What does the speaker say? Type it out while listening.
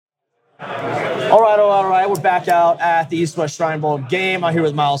All right. We're back out at the East-West Shrine Bowl game. I'm here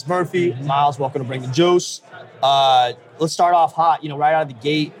with Myles Murphy. Myles, welcome to Bring the Juice. Let's start off hot, right out of the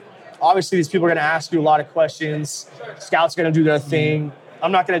gate. Obviously, these people are going to ask you a lot of questions. Scouts are going to do their thing.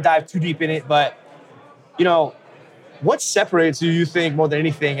 I'm not going to dive too deep in it, but, what separates you think, more than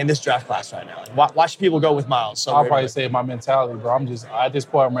anything in this draft class right now? Why should people go with Myles? I'll probably say my mentality, bro. I'm just, at this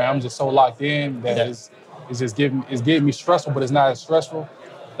point, man, I'm just so locked in that it's getting me stressful, but it's not as stressful.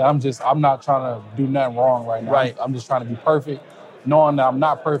 I'm not trying to do nothing wrong right now. Right. I'm just trying to be perfect, knowing that I'm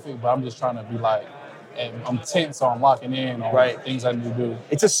not perfect, but I'm just trying to be and I'm tense, so I'm locking in on things I need to do.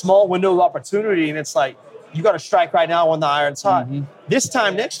 It's a small window of opportunity, and it's like, you got to strike right now when the iron's hot. Mm-hmm. This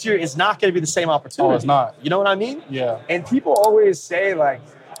time next year is not going to be the same opportunity. Oh, it's not. You know what I mean? Yeah. And people always say, I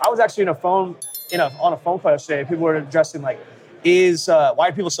was actually on a phone call yesterday, and people were addressing, why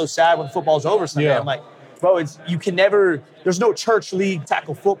are people so sad when football's over Sunday? Yeah. I'm like, bro, you can never, there's no church league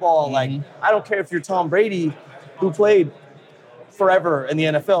tackle football. Mm-hmm. I don't care if you're Tom Brady, who played forever in the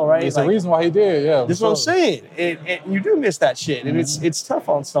NFL, right? It's the reason why he did, yeah. This is what I'm saying. And you do miss that shit. And it's tough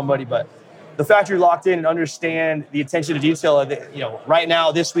on somebody, but the fact you're locked in and understand the attention to detail of it, right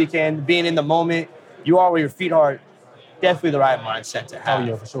now, this weekend, being in the moment, you are where your feet are, definitely the right mindset to have. Oh,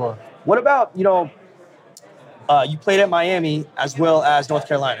 yeah, for sure. What about, you played at Miami as well as North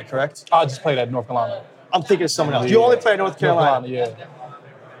Carolina, correct? I just played at North Carolina. I'm thinking of someone else. You only play at North Carolina. Yeah.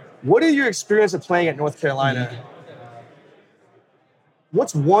 What are your experience of playing at North Carolina? Mm-hmm.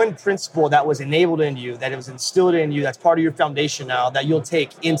 What's one principle that was enabled in you, that it was instilled in you, that's part of your foundation now, that you'll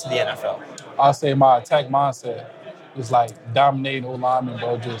take into the NFL? I'll say my attack mindset is dominating O-linemen,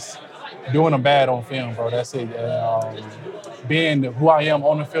 bro, just doing them bad on film, bro. That's it. Being who I am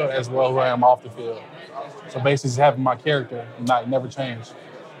on the field as well who I am off the field. So basically just having my character and never change.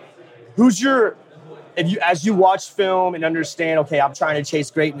 As you watch film and understand, okay, I'm trying to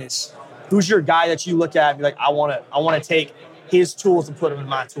chase greatness, who's your guy that you look at and be like, I want to take his tools and put them in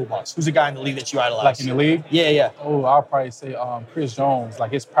my toolbox? Who's a guy in the league that you idolize? Like in the league? Yeah. Oh, I'll probably say Chris Jones.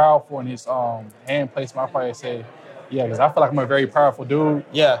 His powerful and his hand placement, I'll probably say, yeah, because I feel like I'm a very powerful dude.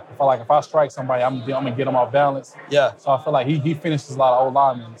 Yeah. I feel like if I strike somebody, I'm going to get him off balance. Yeah. So I feel like he finishes a lot of old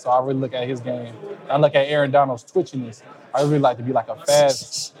linemen. So I really look at his game. I look at Aaron Donald's twitchiness. I really like to be a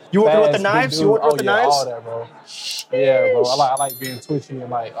fast. You working with the knives? You working with the knives? All that, bro. Yeah, bro. I like being twitchy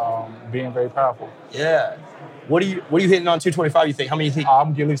and being very powerful. Yeah. What are you hitting on 225, you think? How many you think?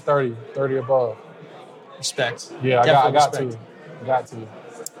 I'm getting at least 30 above. Respect. Yeah, I got to.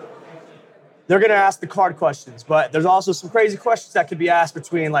 They're going to ask the card questions, but there's also some crazy questions that could be asked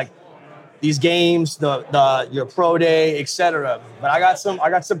between these games, your pro day, etc. But I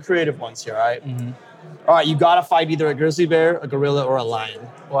got some creative ones here, all right? Mm-hmm. All right, you got to fight either a grizzly bear, a gorilla, or a lion.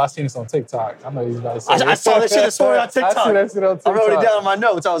 Well, I seen this on TikTok. I know you about to say I saw that shit this morning on TikTok. I seen that shit on TikTok. I wrote it down in my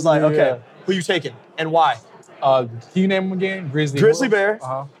notes. I was like, okay, who you taking and why? Can you name them again? Grizzly bear,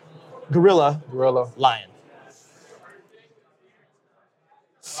 gorilla, lion.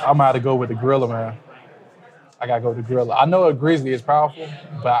 I'm going to have to go with the gorilla, man. I got to go with the gorilla. I know a grizzly is powerful,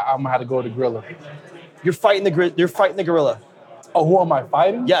 but I'm going to have to go with the gorilla. You're fighting the gorilla. Oh, who am I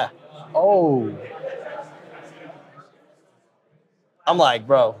fighting? Yeah. Oh. I'm like,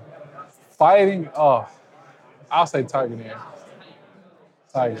 bro. Fighting? Oh. I'll say tiger then.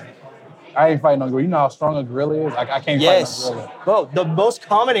 Tiger. I ain't fighting no gorilla. You know how strong a gorilla is? I can't fight no gorilla. Bro, the most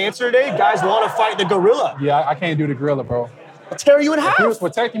common answer today, guys want to fight the gorilla. Yeah, I can't do the gorilla, bro. I'll tear you in half. If he was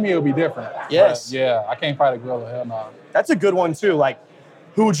protecting me, it would be different. Yes. But yeah, I can't fight a gorilla. Hell no. That's a good one, too.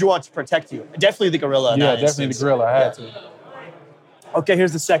 Who would you want to protect you? Definitely the gorilla. Yeah, definitely the gorilla. I had to. Okay,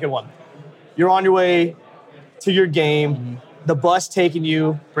 here's the second one. You're on your way to your game. Mm-hmm. The bus taking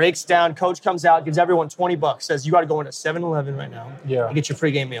you breaks down. Coach comes out, gives everyone $20. Says you got to go into 7-Eleven right now. Yeah. And get your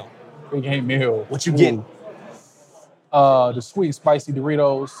pregame meal. Pregame meal. What you getting? The sweet and spicy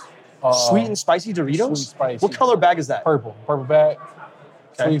Doritos. Sweet and spicy Doritos? Sweet spicy. What color bag is that? Purple bag.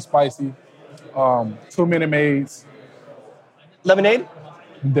 Okay. Sweet spicy. 2 Minute Maids. Lemonade?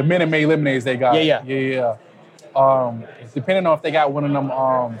 The Minute Maid lemonades they got. Yeah. Depending on if they got one of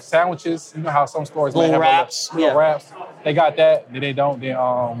them sandwiches, you know how some stores little have wraps. Little wraps. They got that. Then they don't. Then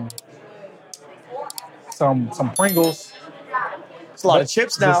some Pringles. It's a lot of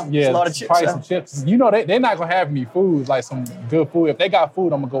chips now. Yeah, a lot of chips. Probably some chips. You know they're not gonna have any food, some good food. If they got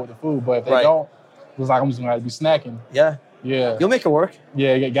food, I'm gonna go with the food. But if they don't, it's I'm just gonna have to be snacking. Yeah. Yeah. You'll make it work.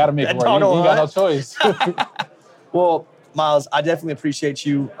 Yeah, you gotta make it work. You got no choice. Well, Myles, I definitely appreciate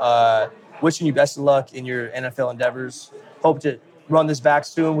you. Wishing you best of luck in your NFL endeavors. Hope to run this back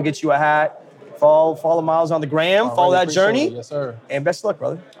soon. We'll get you a hat. Follow Myles on the gram. Follow that journey. Yes, sir. And best of luck,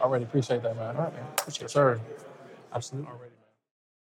 brother. I already appreciate that, man. All right, man. Appreciate it. Sure. Absolutely.